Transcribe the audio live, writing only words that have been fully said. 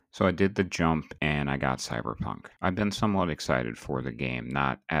So I did the jump and I got Cyberpunk. I've been somewhat excited for the game,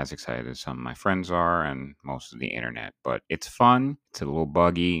 not as excited as some of my friends are and most of the internet, but it's fun. It's a little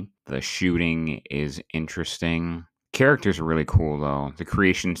buggy. The shooting is interesting. Characters are really cool though. The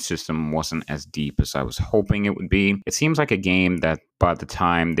creation system wasn't as deep as I was hoping it would be. It seems like a game that by the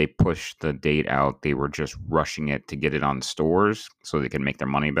time they pushed the date out, they were just rushing it to get it on stores so they could make their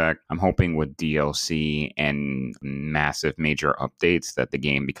money back. I'm hoping with DLC and massive major updates that the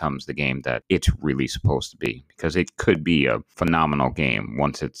game becomes the game that it's really supposed to be, because it could be a phenomenal game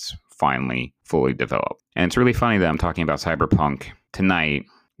once it's finally fully developed. And it's really funny that I'm talking about Cyberpunk tonight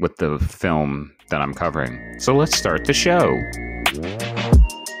with the film that I'm covering. So let's start the show.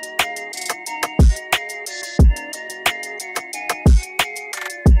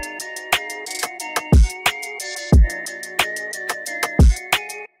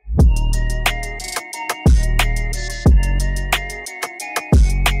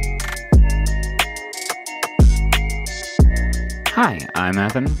 Hi, I'm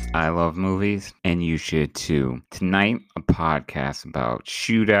Evan. I love movies, and you should too. Tonight, a podcast about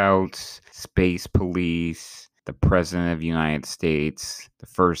shootouts, space police, the President of the United States, the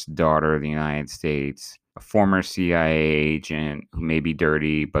first daughter of the United States, a former CIA agent who may be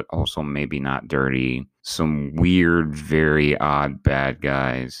dirty, but also maybe not dirty, some weird, very odd bad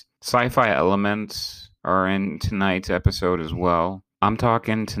guys. Sci-fi elements are in tonight's episode as well. I'm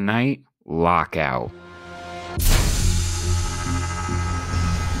talking tonight, Lockout.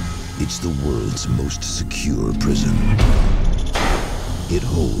 It's the world's most secure prison. It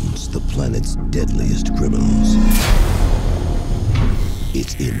holds the planet's deadliest criminals.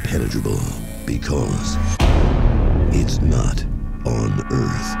 It's impenetrable because it's not on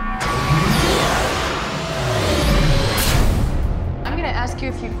Earth. I'm gonna ask you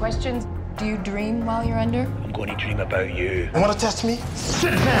a few questions. Do you dream while you're under? I'm going to dream about you. You want to test me?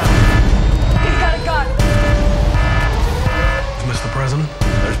 Sit down! He's got a gun! Mr. President?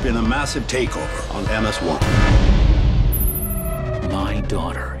 There's been a massive takeover on MS-1. My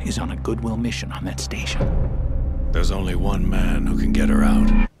daughter is on a goodwill mission on that station. There's only one man who can get her out.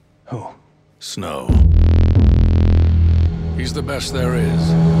 Who? Snow. He's the best there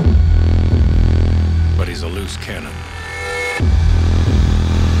is. But he's a loose cannon.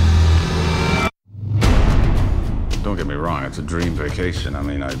 Don't get me wrong, it's a dream vacation. I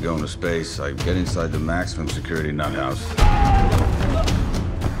mean, I'd go into space, I'd get inside the maximum security nut house,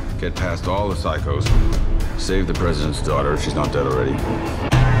 get past all the psychos, save the president's daughter if she's not dead already.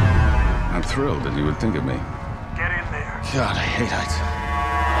 I'm thrilled that you would think of me. Get in there. God, I hate heights.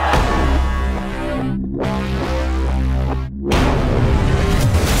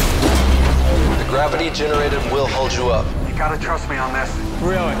 The gravity generated will hold you up. You gotta trust me on this.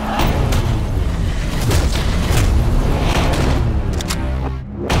 Really?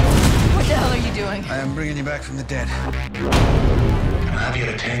 What the hell are you doing? I am bringing you back from the dead. Can I have your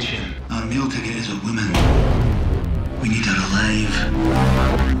attention? Our meal ticket is a woman. We need her alive.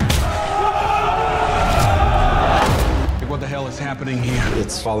 What the hell is happening here?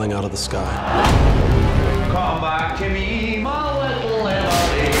 It's falling out of the sky. Come back to me, my little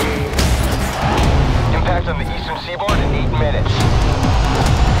Emily. Impact on the eastern seaboard in 8 minutes.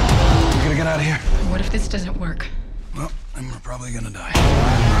 We're gonna get out of here. What if this doesn't work? Well, then we're probably gonna die.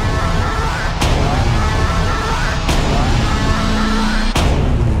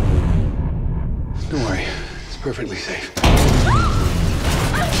 Don't worry, it's perfectly safe.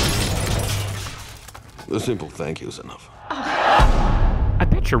 The simple thank you is enough. I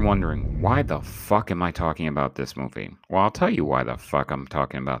bet you're wondering, why the fuck am I talking about this movie? Well, I'll tell you why the fuck I'm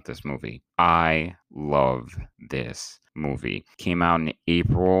talking about this movie. I love this movie. Came out in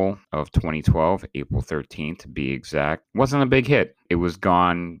April of 2012, April 13th to be exact. Wasn't a big hit. It was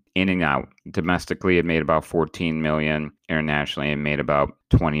gone in and out. Domestically, it made about 14 million. Internationally, it made about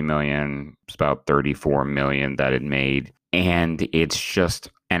 20 million. It's about 34 million that it made. And it's just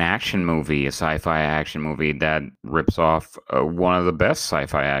an action movie, a sci-fi action movie that rips off one of the best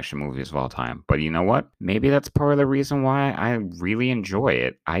sci-fi action movies of all time. But you know what? Maybe that's part of the reason why I really enjoy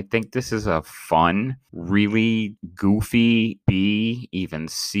it. I think this is a fun, really goofy B, even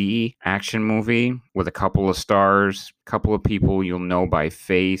C action movie with a couple of stars, a couple of people you'll know by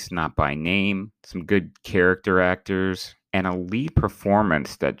face, not by name, some good character actors, and a lead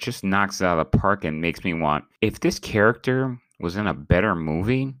performance that just knocks it out of the park and makes me want, if this character was in a better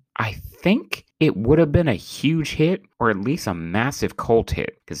movie, I think it would have been a huge hit, or at least a massive cult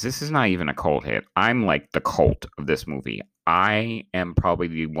hit, because this is not even a cult hit. I'm like the cult of this movie. I am probably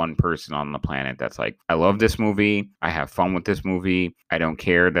the one person on the planet that's like, I love this movie. I have fun with this movie. I don't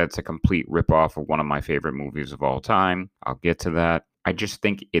care that's a complete ripoff of one of my favorite movies of all time. I'll get to that. I just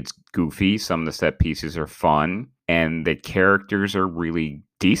think it's goofy. Some of the set pieces are fun, and the characters are really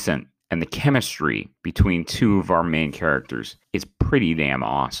decent. And the chemistry between two of our main characters is pretty damn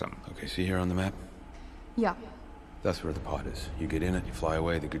awesome. Okay, see here on the map? Yeah. That's where the pod is. You get in it, you fly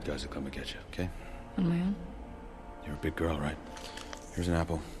away, the good guys will come and get you, okay? On my own? You're a big girl, right? Here's an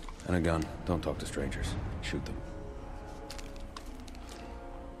apple and a gun. Don't talk to strangers. Shoot them.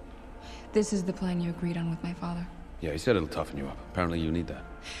 This is the plan you agreed on with my father. Yeah, he said it'll toughen you up. Apparently you need that.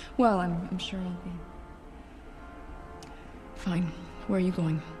 Well, I'm sure I'll be... Fine. Where are you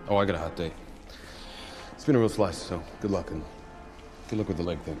going? Oh, I got a hot date. It's been a real slice, so good luck, and good luck with the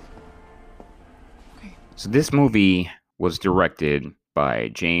leg thing. Okay. So this movie was directed by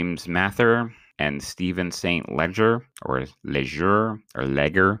James Mather and Stephen St. Ledger, or Leger, or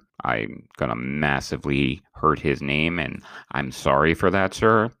Leger. I'm gonna massively hurt his name, and I'm sorry for that,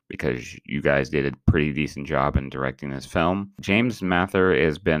 sir, because you guys did a pretty decent job in directing this film. James Mather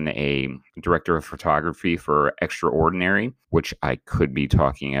has been a director of photography for Extraordinary, which I could be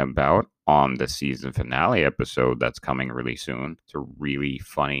talking about on the season finale episode that's coming really soon. It's a really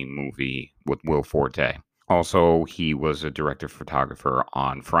funny movie with Will Forte. Also, he was a director photographer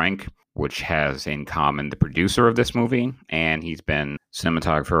on Frank, which has in common the producer of this movie, and he's been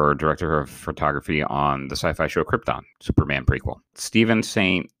cinematographer or director of photography on the sci-fi show Krypton, Superman prequel. Stephen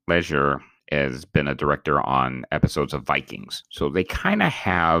St. Ledger has been a director on episodes of Vikings, so they kind of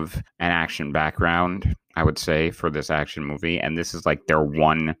have an action background, I would say, for this action movie, and this is like their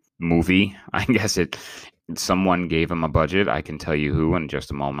one movie. I guess someone gave them a budget. I can tell you who in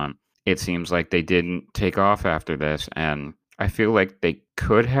just a moment. It seems like they didn't take off after this, and I feel like they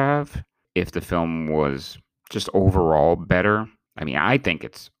could have if the film was just overall better. I mean, I think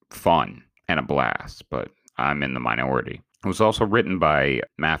it's fun and a blast, but I'm in the minority. It was also written by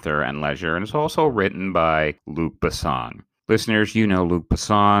Mather and Ledger, and it's also written by Luc Besson. Listeners, you know Luc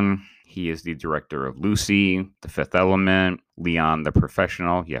Besson. He is the director of Lucy, The Fifth Element, Leon the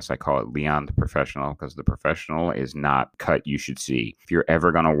Professional. Yes, I call it Leon the Professional because The Professional is not cut you should see. If you're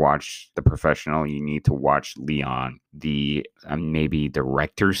ever going to watch The Professional, you need to watch Leon, the maybe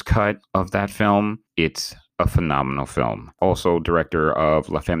director's cut of that film. It's a phenomenal film. Also director of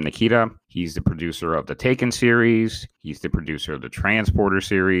La Femme Nikita. He's the producer of the Taken series. He's the producer of the Transporter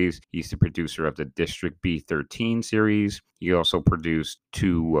series. He's the producer of the District B13 series. He also produced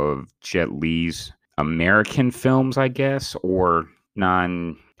 2 of Jet Li's American films, I guess, or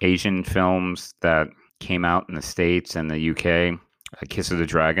non-Asian films that came out in the States and the UK. Kiss of the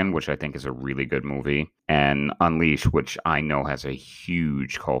Dragon, which I think is a really good movie, and Unleashed, which I know has a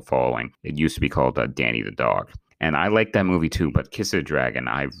huge cult following. It used to be called Danny the Dog. And I like that movie too, but Kiss of the Dragon,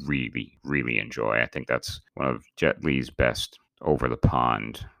 I really, really enjoy. I think that's one of Jet Li's best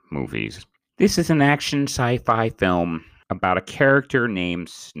over-the-pond movies. This is an action sci-fi film about a character named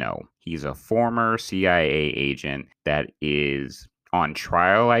Snow. He's a former CIA agent that is on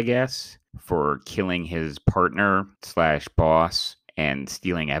trial, I guess, for killing his partner / boss and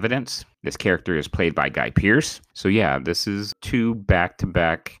stealing evidence. This character is played by Guy Pearce. So yeah, this is 2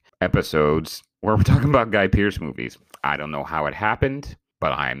 back-to-back episodes where we're talking about Guy Pearce movies. I don't know how it happened,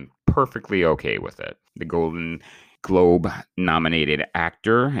 but I'm perfectly okay with it. The Golden Globe nominated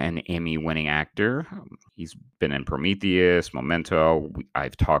actor and Emmy-winning actor. He's been in Prometheus, Memento.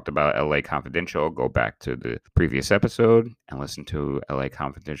 I've talked about LA Confidential. Go back to the previous episode and listen to LA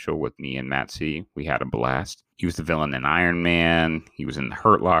Confidential with me and Matt C. We had a blast. He was the villain in Iron Man. He was in The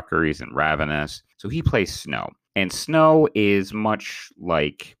Hurt Locker. He's in Ravenous. So he plays Snow. And Snow is much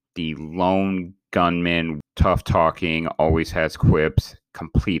like the lone gunman, tough talking, always has quips,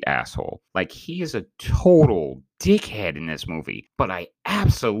 complete asshole. Like, he is a total dickhead in this movie, but I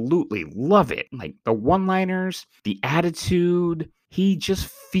absolutely love it. Like, the one-liners, the attitude, he just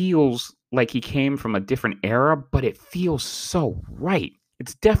feels like he came from a different era, but it feels so right.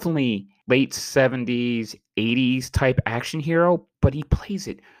 It's definitely late 70s, 80s type action hero, but he plays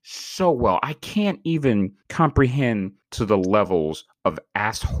it so well. I can't even comprehend to the levels of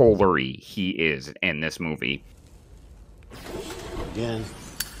assholery he is in this movie. Again,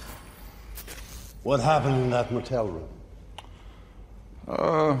 what happened in that motel room?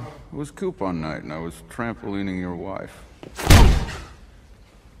 It was coupon night, and I was trampolining your wife.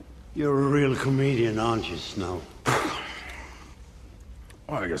 You're a real comedian, aren't you, Snow?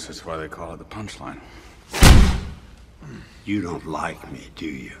 Well, I guess that's why they call it the punchline. You don't like me, do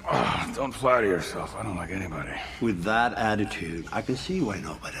you? Oh, don't flatter yourself. I don't like anybody. With that attitude, I can see why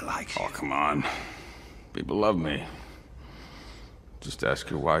nobody likes you. Oh, come on. People love me. Just ask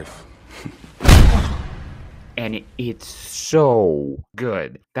your wife. and it's so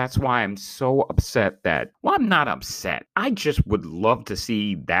good. That's why I'm so upset that, well, I'm not upset. I just would love to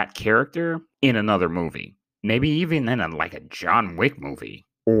see that character in another movie. Maybe even in a John Wick movie.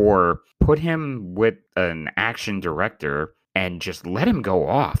 Or put him with an action director and just let him go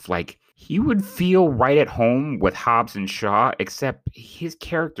off. Like, he would feel right at home with Hobbs and Shaw, except his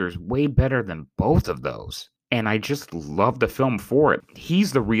character is way better than both of those. And I just love the film for it.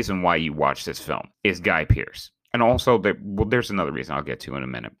 He's the reason why you watch this film, is Guy Pearce. And also, there's another reason I'll get to in a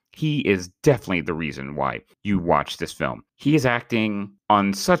minute. He is definitely the reason why you watch this film. He is acting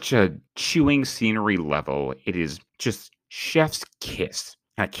on such a chewing scenery level. It is just chef's kiss.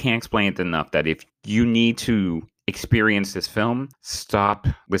 I can't explain it enough that if you need to experience this film, stop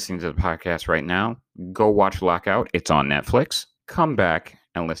listening to the podcast right now. Go watch Lockout. It's on Netflix. Come back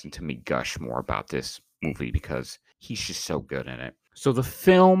and listen to me gush more about this movie because he's just so good in it. So the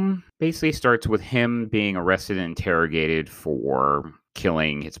film basically starts with him being arrested and interrogated for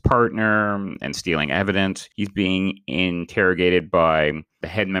killing his partner and stealing evidence. He's being interrogated by the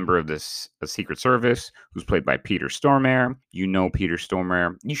head member of this Secret Service, who's played by Peter Stormare. You know Peter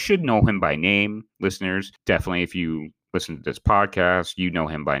Stormare. You should know him by name, listeners. Definitely, if you listen to this podcast, you know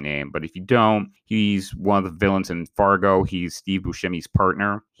him by name. But if you don't, he's one of the villains in Fargo. He's Steve Buscemi's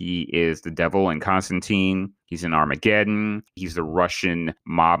partner. He is the devil in Constantine. He's in Armageddon. He's the Russian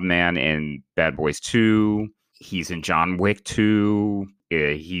mob man in Bad Boys 2. He's in John Wick 2.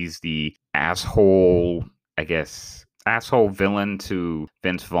 He's the asshole villain to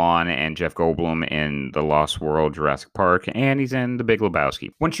Vince Vaughn and Jeff Goldblum in The Lost World, Jurassic Park, and he's in The Big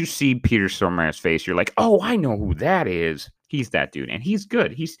Lebowski. Once you see Peter Stormare's face, you're like, oh, I know who that is. He's that dude, and he's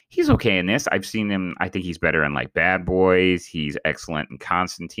good. He's okay in this. I've seen him. I think he's better in Bad Boys. He's excellent in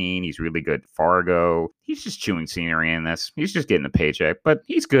Constantine. He's really good in Fargo. He's just chewing scenery in this. He's just getting a paycheck, but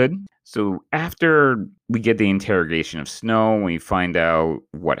he's good. So after we get the interrogation of Snow, we find out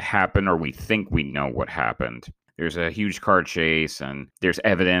what happened, or we think we know what happened. There's a huge car chase, and there's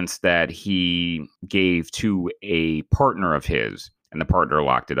evidence that he gave to a partner of his, and the partner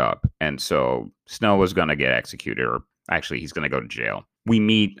locked it up. And so Snow was going to get executed, or actually, he's going to go to jail. We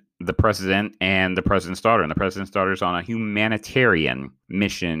meet the president and the president's daughter, and the president's daughter is on a humanitarian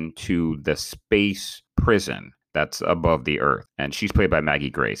mission to the space prison that's above the Earth. And she's played by Maggie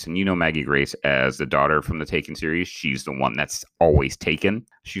Grace. And you know Maggie Grace as the daughter from the Taken series. She's the one that's always Taken.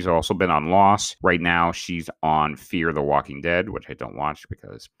 She's also been on Lost. Right now, she's on Fear the Walking Dead, which I don't watch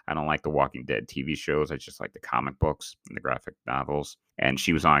because I don't like the Walking Dead TV shows. I just like the comic books and the graphic novels. And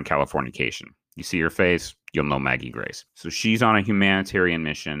she was on Californication. You see her face, you'll know Maggie Grace. So she's on a humanitarian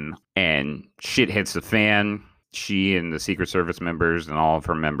mission, and shit hits the fan. She and the Secret Service members and all of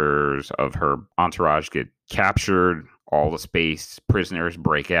her members of her entourage get captured. All the space prisoners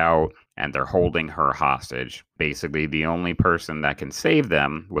break out, and they're holding her hostage. Basically, the only person that can save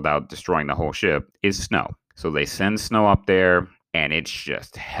them without destroying the whole ship is Snow. So they send Snow up there, and it's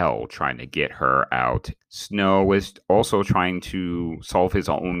just hell trying to get her out. Snow is also trying to solve his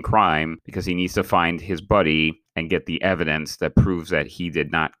own crime because he needs to find his buddy and get the evidence that proves that he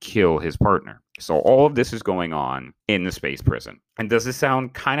did not kill his partner. So all of this is going on in the space prison. And does this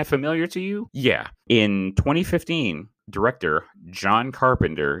sound kind of familiar to you? Yeah. In 2015, director John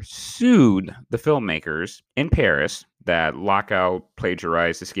Carpenter sued the filmmakers in Paris that Lockout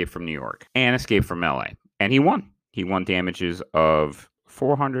plagiarized Escape from New York and Escape from LA. And he won. He won damages of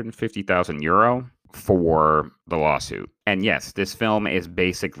 450,000 euro for the lawsuit. And yes, this film is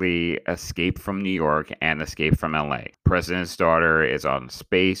basically Escape from New York and Escape from LA. President's daughter is on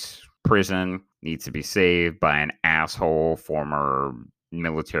space prison, needs to be saved by an asshole former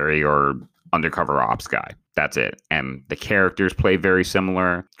military or undercover ops guy. That's it. And the characters play very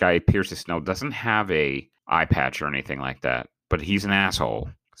similar. Guy Pearce Snow doesn't have a eye patch or anything like that, but he's an asshole.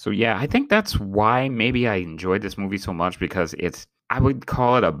 So yeah, I think that's why maybe I enjoyed this movie so much, because I would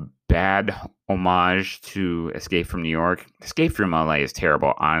call it a bad homage to Escape from New York. Escape from LA is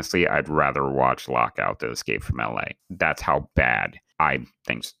terrible. Honestly, I'd rather watch Lockout than Escape from LA. That's how bad I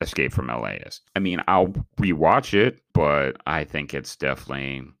think Escape from LA is. I mean, I'll rewatch it, but I think it's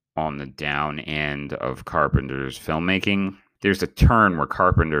definitely on the down end of Carpenter's filmmaking. There's a turn where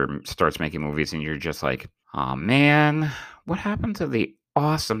Carpenter starts making movies and you're just like, oh man, what happened to the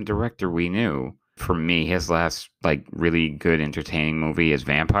awesome director we knew? For me, his last really good entertaining movie is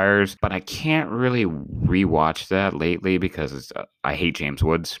Vampires, but I can't really rewatch that lately because I hate James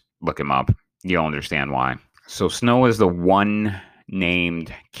Woods. Look him up. You'll understand why. So Snow is the one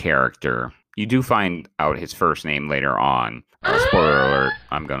named character. You do find out his first name later on. Spoiler alert,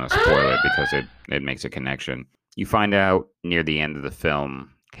 I'm going to spoil it because it makes a connection. You find out near the end of the film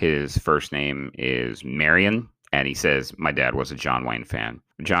his first name is Marion, and he says, my dad was a John Wayne fan.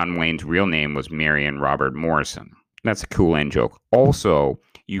 John Wayne's real name was Marion Robert Morrison. That's a cool end joke. Also,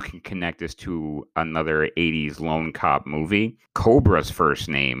 you can connect this to another 80s lone cop movie. Cobra's first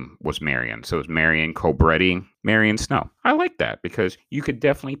name was Marion. So it's Marion Cobretti, Marion Snow. I like that because you could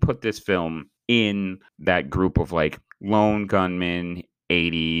definitely put this film in that group of like lone gunman,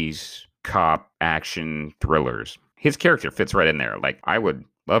 80s cop action thrillers. His character fits right in there. Like, I would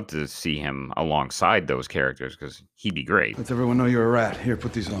love to see him alongside those characters because he'd be great. Let's everyone know you're a rat. Here,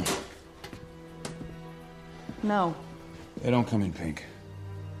 put these on. No. They don't come in pink.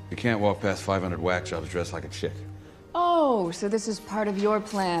 You can't walk past 500 whack jobs dressed like a chick. Oh, so this is part of your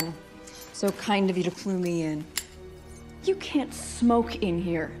plan. So kind of you to clue me in. You can't smoke in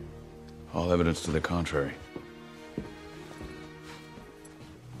here. All evidence to the contrary.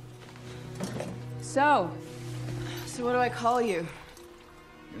 So what do I call you?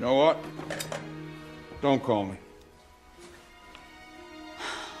 You know what? Don't call me.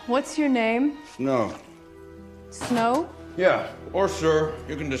 What's your name? Snow. Snow? Yeah, or sir.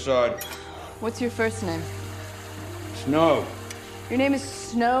 You can decide. What's your first name? Snow. Your name is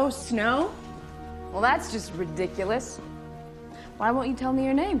Snow Snow? Well, that's just ridiculous. Why won't you tell me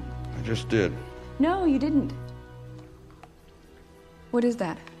your name? I just did. No, you didn't. What is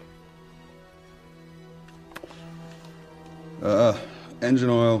that?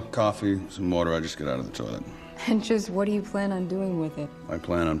 Engine oil, coffee, some water. I just get out of the toilet. And just what do you plan on doing with it? I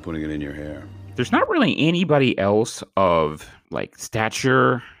plan on putting it in your hair. There's not really anybody else of like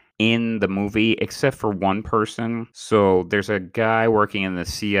stature in the movie except for one person. So there's a guy working in the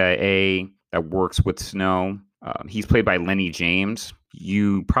CIA that works with Snow. He's played by Lenny James.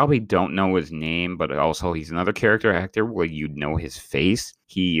 You probably don't know his name, but also he's another character actor where you'd know his face.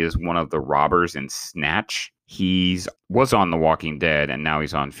 He is one of the robbers in Snatch. Was on The Walking Dead, and now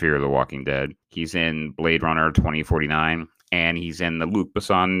he's on Fear of the Walking Dead. He's in Blade Runner 2049, and he's in the Luc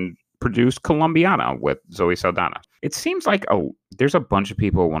Besson produced Colombiana with Zoe Saldana. It seems like there's a bunch of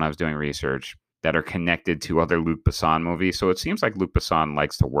people when I was doing research that are connected to other Luc Besson movies. So it seems like Luc Besson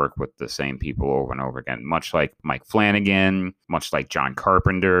likes to work with the same people over and over again, much like Mike Flanagan, much like John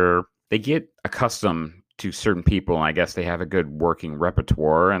Carpenter. They get accustomed to certain people, and I guess they have a good working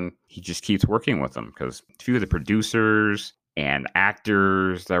repertoire, and he just keeps working with them because a few of the producers and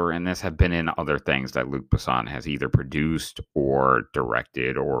actors that were in this have been in other things that Luc Besson has either produced or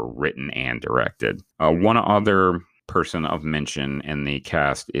directed or written and directed. One other person of mention in the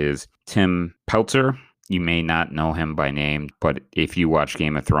cast is Tim Peltzer. You may not know him by name, but if you watch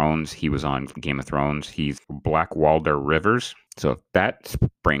Game of Thrones, he was on Game of Thrones. He's Black Walder Rivers. So if that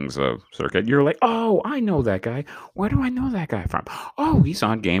springs a circuit, you're like, oh, I know that guy. Where do I know that guy from? Oh, he's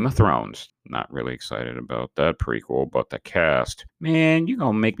on Game of Thrones. Not really excited about that prequel, but the cast. Man, you're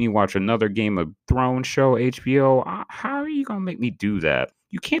going to make me watch another Game of Thrones show, HBO? How are you going to make me do that?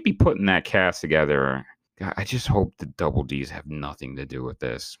 You can't be putting that cast together. God, I just hope the Double Ds have nothing to do with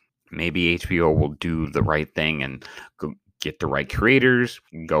this. Maybe HBO will do the right thing and get the right creators,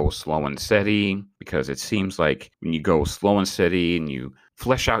 go slow and steady, because it seems like when you go slow and steady and you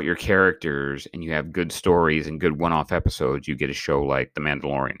flesh out your characters and you have good stories and good one-off episodes, you get a show like The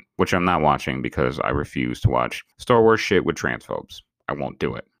Mandalorian, which I'm not watching because I refuse to watch Star Wars shit with transphobes. I won't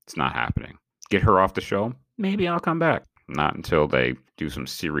do it. It's not happening. Get her off the show, maybe I'll come back. Not until they do some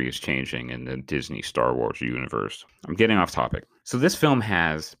serious changing in the Disney Star Wars universe. I'm getting off topic. So this film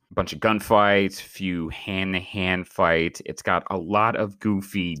has a bunch of gunfights, few hand-to-hand fights. It's got a lot of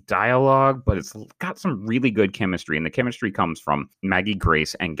goofy dialogue, but it's got some really good chemistry. And the chemistry comes from Maggie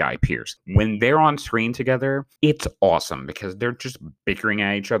Grace and Guy Pearce. When they're on screen together, it's awesome because they're just bickering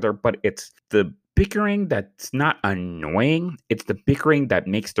at each other, but it's the bickering that's not annoying. It's the bickering that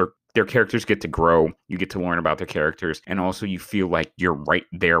makes their characters get to grow. You get to learn about their characters, and also you feel like you're right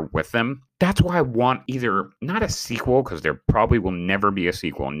there with them. That's why I want either not a sequel, because there probably will never be a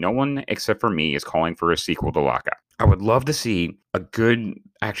sequel. No one except for me is calling for a sequel to Lockout. I would love to see a good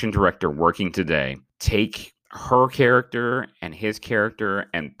action director working today take her character and his character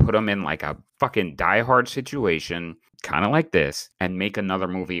and put them in like a fucking Die Hard situation, kind of like this, and make another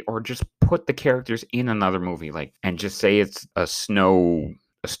movie, or just put the characters in another movie, like, and just say it's a snow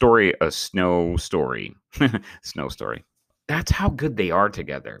story. Snow story. That's how good they are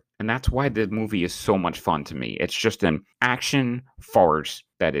together. And that's why the movie is so much fun to me. It's just an action farce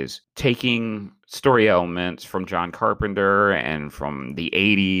that is taking story elements from John Carpenter and from the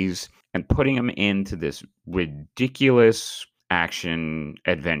 80s and putting them into this ridiculous action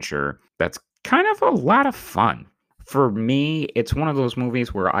adventure that's kind of a lot of fun. For me, it's one of those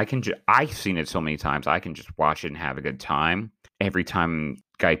movies where I've seen it so many times, I can just watch it and have a good time. Every time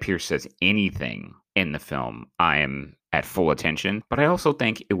Guy Pearce says anything in the film, I am at full attention. But I also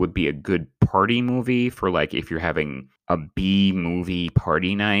think it would be a good party movie for, like, if you're having a B movie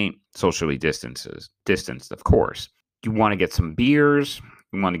party night, socially distanced, of course. You want to get some beers,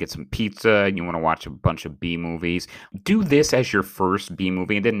 you want to get some pizza, and you want to watch a bunch of B movies. Do this as your first B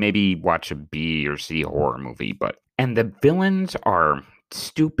movie, and then maybe watch a B or C horror movie. And the villains are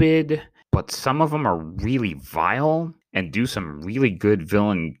stupid, but some of them are really vile and do some really good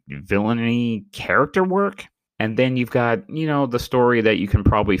villainy character work. And then you've got, the story that you can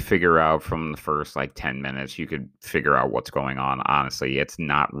probably figure out from the first, 10 minutes. You could figure out what's going on. Honestly, it's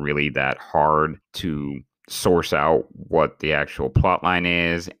not really that hard to source out what the actual plot line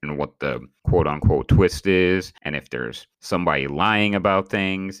is and what the quote-unquote twist is. And if there's somebody lying about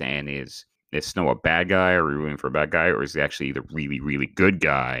things, and is Snow a bad guy? Are we rooting for a bad guy? Or is he actually the really, really good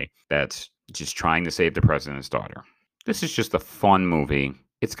guy that's just trying to save the president's daughter? This is just a fun movie.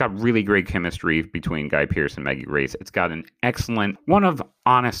 It's got really great chemistry between Guy Pearce and Maggie Grace. It's got an excellent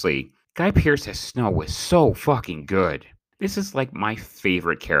honestly, Guy Pearce as Snow is so fucking good. This is like my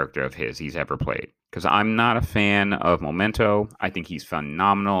favorite character of his he's ever played. Because I'm not a fan of Memento. I think he's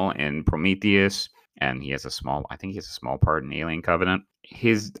phenomenal in Prometheus. And he has a small part in Alien Covenant.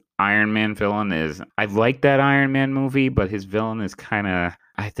 His Iron Man villain I like that Iron Man movie, but his villain is kind of,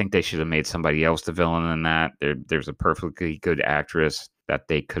 I think they should have made somebody else the villain in that. There's a perfectly good actress that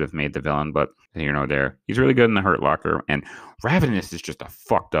they could have made the villain, but there. He's really good in The Hurt Locker. And Ravenous is just a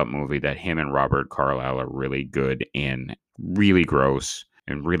fucked up movie that him and Robert Carlyle are really good in. Really gross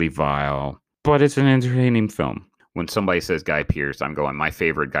and really vile, but it's an entertaining film. When somebody says Guy Pearce, I'm going, my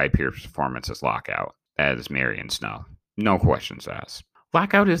favorite Guy Pearce performance is Lockout as Marion Snow. No questions asked.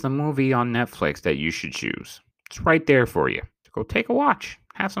 Lockout is the movie on Netflix that you should choose. It's right there for you. So go take a watch.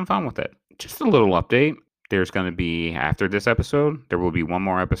 Have some fun with it. Just a little update. There's going to be, after this episode, there will be one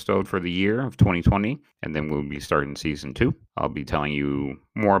more episode for the year of 2020, and then we'll be starting season 2. I'll be telling you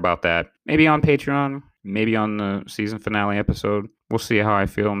more about that, maybe on Patreon, maybe on the season finale episode. We'll see how I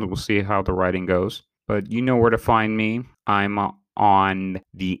feel, and we'll see how the writing goes. But you know where to find me. I'm on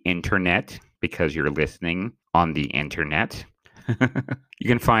the internet, because you're listening on the internet. You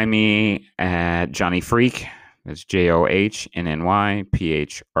can find me at Johnny Freak. It's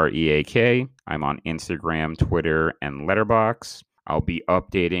JohnnyPhreak. I'm on Instagram, Twitter, and Letterboxd. I'll be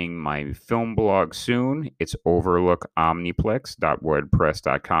updating my film blog soon. It's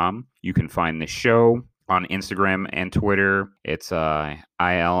overlookomniplex.wordpress.com. You can find the show on Instagram and Twitter. It's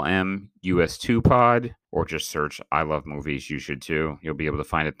ILMUS2pod, or just search I Love Movies. You should too. You'll be able to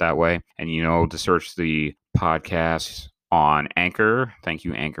find it that way. And to search the podcast on Anchor. Thank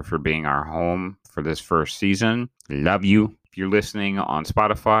you, Anchor, for being our home for this first season. Love you. If you're listening on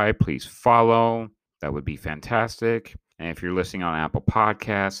Spotify, please follow. That would be fantastic. And if you're listening on Apple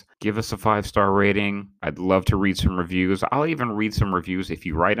Podcasts, give us a 5-star rating. I'd love to read some reviews. I'll even read some reviews if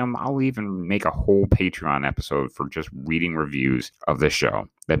you write them. I'll even make a whole Patreon episode for just reading reviews of the show.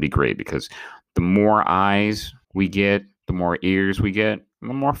 That'd be great, because the more eyes we get, the more ears we get, the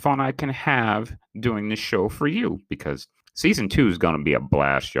more fun I can have doing this show for you, because season 2 is going to be a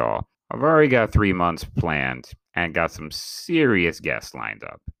blast, y'all. I've already got 3 months planned and got some serious guests lined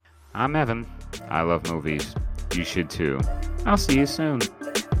up. I'm Evan. I love movies. You should too. I'll see you soon.